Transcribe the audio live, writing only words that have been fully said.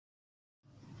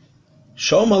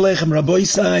Shalom Aleichem Rabbi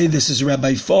Sai, this is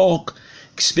Rabbi Falk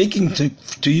speaking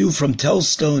to you from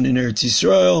Telstone in Eretz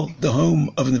Yisrael, the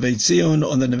home of Nevei Tzion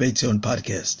on the Nevei Tzion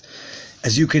podcast.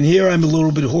 As you can hear, I'm a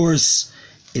little bit hoarse.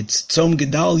 It's Tzom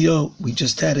Gedalia. We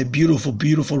just had a beautiful,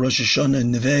 beautiful Rosh Hashanah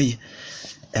in Nevei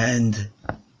and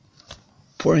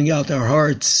pouring out our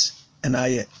hearts, and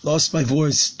I lost my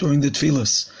voice during the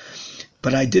tefillos.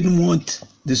 But I didn't want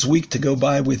this week to go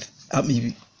by without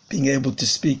me being able to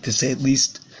speak, to say at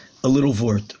least a little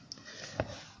vort.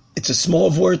 It's a small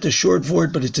vort, a short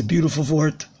vort, but it's a beautiful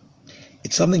vort.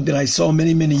 It's something that I saw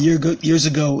many, many years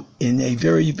ago in a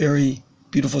very, very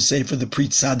beautiful sefer, the Pri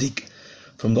Tzaddik,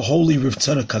 from the holy Rav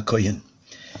Tzadok HaKohen.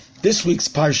 This week's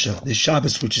Parsha, the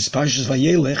Shabbos, which is Parshas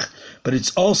Vayelech, but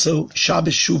it's also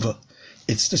Shabbos שובה.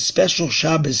 It's the special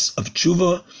Shabbos of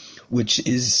שובה, which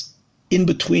is in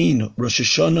between Rosh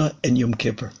Hashanah and Yom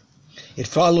Kippur. It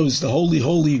follows the holy,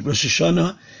 holy Rosh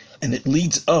Hashanah, and it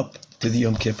leads up to the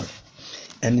Yom Kippur.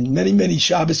 And in many, many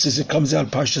Shabbos it comes out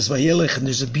Parshas Vayelech, and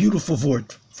there's a beautiful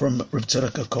vort from Rav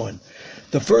Tzadok HaKohen.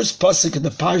 The first pasuk in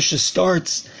the Parsha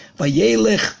starts,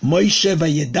 Vayelech Moshe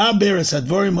Vayedaber es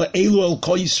hadvarim ha'elu el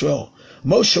kol Yisrael.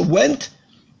 Moshe went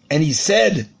and he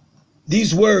said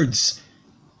these words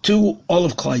to all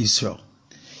of Klal Yisrael.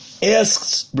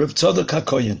 Asks Rav Tzadok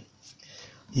HaKohen.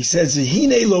 He says,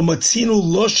 Hine lo matzinu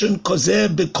loshen kozeh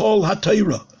b'kol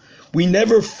ha'torah. We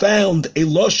never found a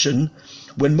loshen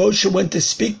when Moshe went to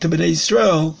speak to Bnei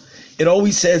Israel. It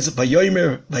always says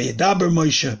Vayomer Vayedaber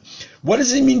Moshe. What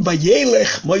does it mean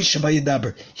Vayelech Moshe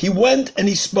Vayedaber? He went and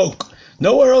he spoke.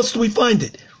 Nowhere else do we find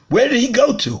it. Where did he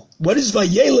go to? What is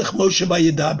Vayelech Moshe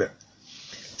Vayedaber?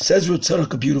 Says Rav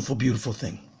Tzadok a beautiful, beautiful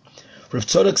thing. Rav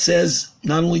Tzadok says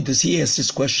not only does he ask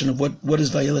this question of what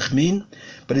does Vayelech mean,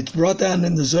 but it's brought down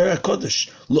in the Zohar HaKodesh.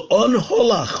 L'on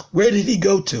holach. Where did he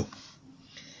go to?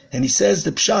 And he says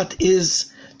the pshat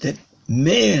is that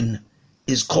man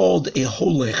is called a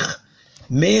holech.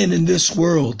 Man in this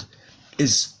world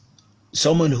is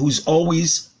someone who's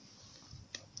always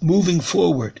moving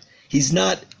forward. He's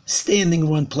not standing in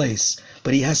one place,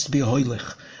 but he has to be a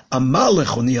holech. A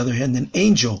malech, on the other hand, an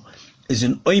angel, is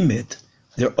an oimid.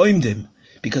 They're oimdim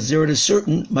because they're at a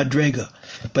certain madrega.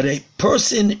 But a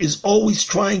person is always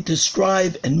trying to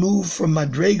strive and move from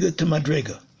madrega to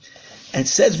madrega. And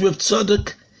says Rav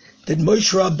Tzadok that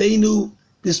Moshe Rabbeinu,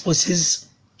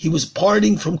 he was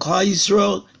parting from Klal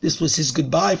Yisrael. This was his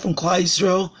goodbye from Klal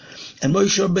Yisrael. And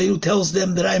Moshe Rabbeinu tells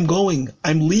them that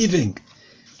I'm leaving.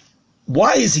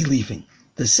 Why is he leaving?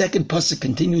 The second pasuk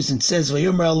continues and says,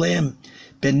 Vayomer Aleim,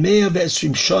 Ben Mea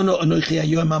ve'esrim shana anochi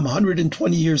hayom, I'm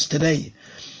 120 years today.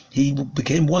 He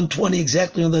became 120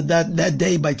 exactly on that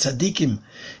day by tzaddikim.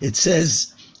 It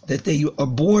says that they are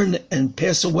born and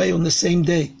pass away on the same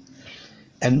day.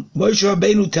 And Moshe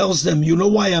Rabbeinu tells them, you know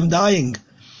why I'm dying?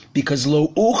 Because lo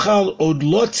uchal od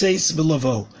lotzeis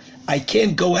v'lavo. I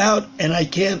can't go out and I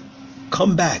can't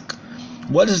come back.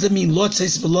 What does it mean,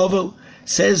 lotzeis v'lavo?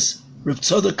 Says Rav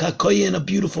Tzadok HaKohen, a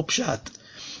beautiful pshat.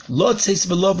 Lotzeis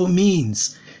v'lavo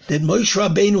means that Moshe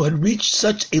Rabbeinu had reached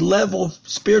such a level of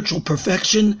spiritual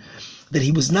perfection that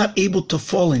he was not able to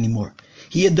fall anymore.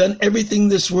 He had done everything in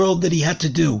this world that he had to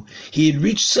do. He had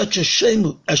reached such a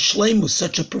shleimus,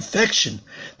 such a perfection,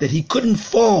 that he couldn't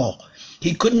fall.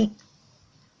 He couldn't,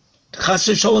 chas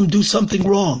v'shalom, do something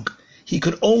wrong. He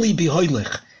could only be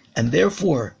hoylech. And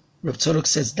therefore, Rav Tzadok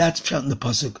says, that's pshat in the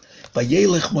pasuk.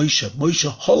 Vayelech Moshe.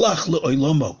 Moshe holach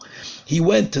le'olomo. He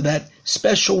went to that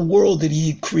special world that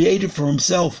he created for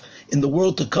himself in the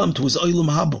world to come, to his olam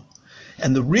haba.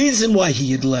 And the reason why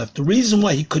he had left, the reason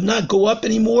why he could not go up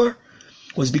anymore,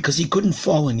 was because he couldn't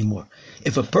fall anymore.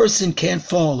 If a person can't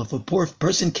fall, if a poor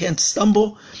person can't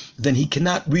stumble, then he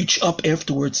cannot reach up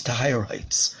afterwards to higher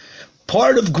heights.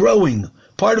 Part of growing,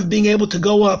 part of being able to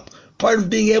go up, part of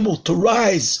being able to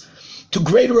rise to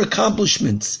greater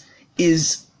accomplishments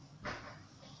is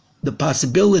the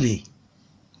possibility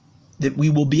that we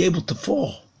will be able to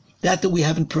fall. That we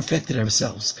haven't perfected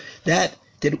ourselves. That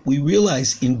we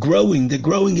realize in growing, that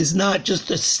growing is not just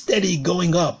a steady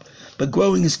going up, but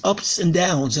growing is ups and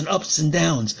downs, and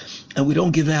we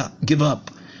don't give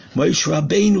up. Moshe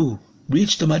Rabbeinu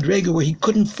reached a madrega where he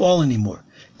couldn't fall anymore.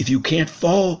 If you can't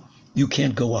fall, you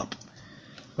can't go up.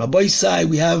 Rabbi Sai,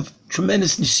 we have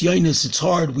tremendous nisyonos. It's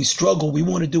hard. We struggle. We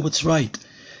want to do what's right,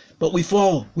 but we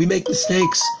fall. We make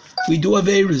mistakes. We do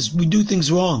averas. We do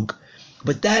things wrong.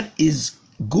 But that is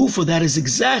gufa. That is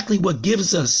exactly what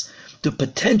gives us the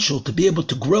potential to be able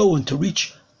to grow and to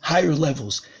reach higher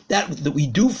levels. That we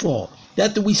do fall,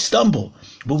 that we stumble,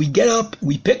 but we get up,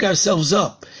 we pick ourselves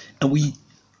up, and we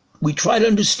try to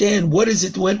understand what is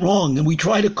it that went wrong, and we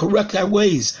try to correct our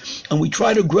ways, and we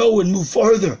try to grow and move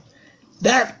farther.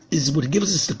 That is what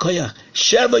gives us the koyach.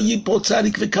 Sheva yipol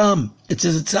tzadik v'kam. It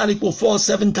says a tzadik will fall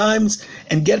 7 times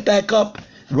and get back up,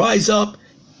 rise up,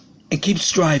 and keep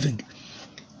striving.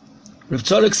 Rav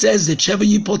Tzadok says that Sheva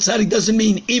yipol tzadik doesn't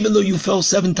mean even though you fell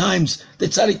 7 times, the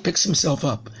tzadik picks himself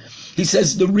up. He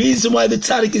says the reason why the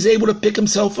tzaddik is able to pick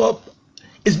himself up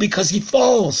is because he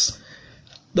falls.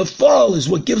 The fall is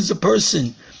what gives the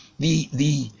person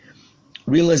the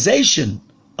realization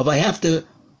of I have to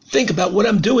think about what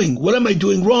I'm doing. What am I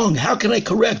doing wrong? How can I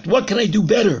correct? What can I do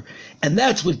better? And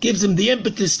that's what gives him the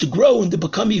impetus to grow and to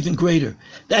become even greater.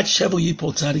 That's Sheva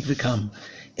Yipol Tzadik V'Kam.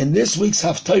 In this week's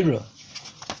Haftarah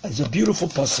is a beautiful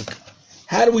pasuk.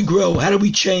 How do we grow? How do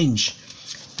we change?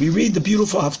 We read the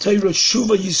beautiful Haftarah,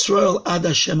 Shuva Yisrael Ad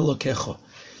Hashem Elokecha.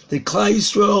 The Klal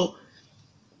Yisrael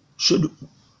should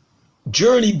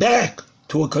journey back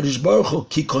to a Kadosh Baruch Hu,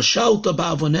 Ki koshalta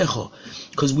ba'avonecha,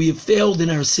 because we have failed in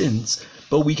our sins,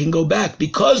 but we can go back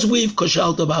because we've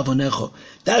koshalta ba'avonecha.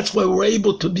 That's why we're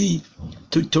able to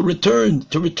return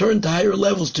to higher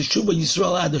levels, to Shuva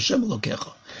Yisrael Ad Hashem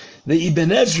Elokecha. The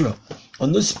Ibn Ezra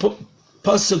on this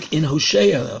pasuk in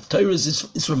Hosea,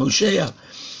 Haftarah is from Hosea,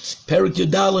 Perik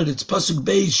Yodalet, it's pasuk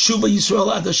Beis, Shuva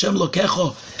Yisrael Ad Hashem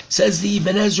Elokecha, says the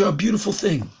Ibn Ezra a beautiful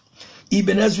thing.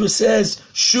 Ibn Ezra says,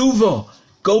 Shuva,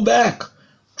 go back.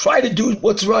 Try to do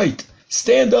what's right.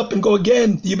 Stand up and go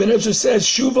again. Ibn Ezra says,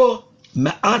 Shuva,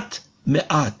 me'at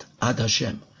ad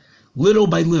Hashem. Little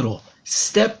by little,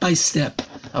 step by step.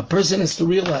 A person has to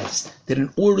realize that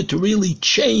in order to really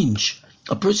change,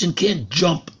 a person can't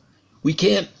jump. We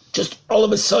can't just all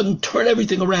of a sudden turn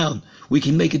everything around. We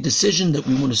can make a decision that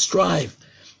we want to strive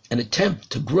and attempt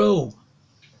to grow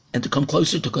and to come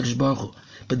closer to Kadosh Baruch Hu.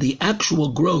 But the actual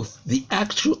growth, the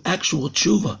actual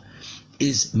tshuva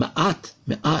is ma'at.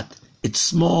 It's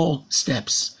small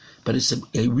steps, but it's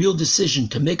a real decision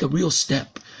to make a real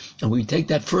step. And we take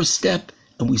that first step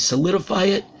and we solidify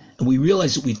it and we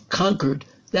realize that we've conquered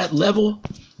that level,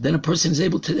 then a person is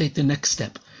able to take the next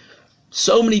step.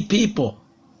 So many people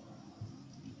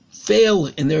fail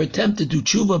in their attempt to do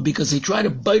tshuva because they try to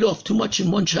bite off too much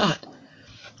in one shot.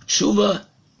 Tshuva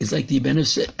is like the Ibn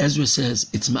Ezra says,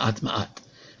 it's ma'at.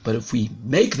 But if we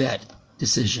make that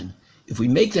decision, if we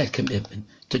make that commitment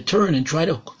to turn and try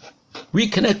to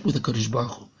reconnect with the Kadosh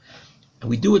Baruch Hu, and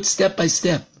we do it step by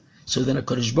step, so then a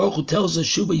Kadosh Baruch Hu tells us,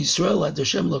 Shuva Yisrael Ad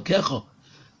Hashem Elokecha,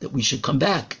 that we should come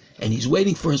back, and He's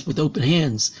waiting for us with open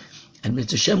hands, and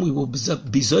with Hashem we will be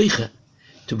zoiche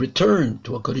to return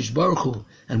to a Kadosh Baruch Hu,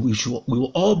 and we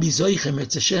will all be zoiche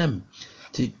with Hashem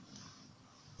to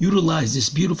utilize this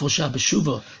beautiful Shabbos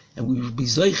Shuvah, and we will be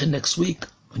zoiche next week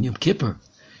on Yom Kippur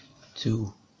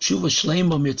to Tshuva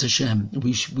Shleima Mirz Hashem.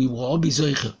 We will all be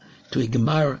zoiche to a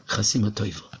Gemar Chasima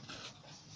Toiva.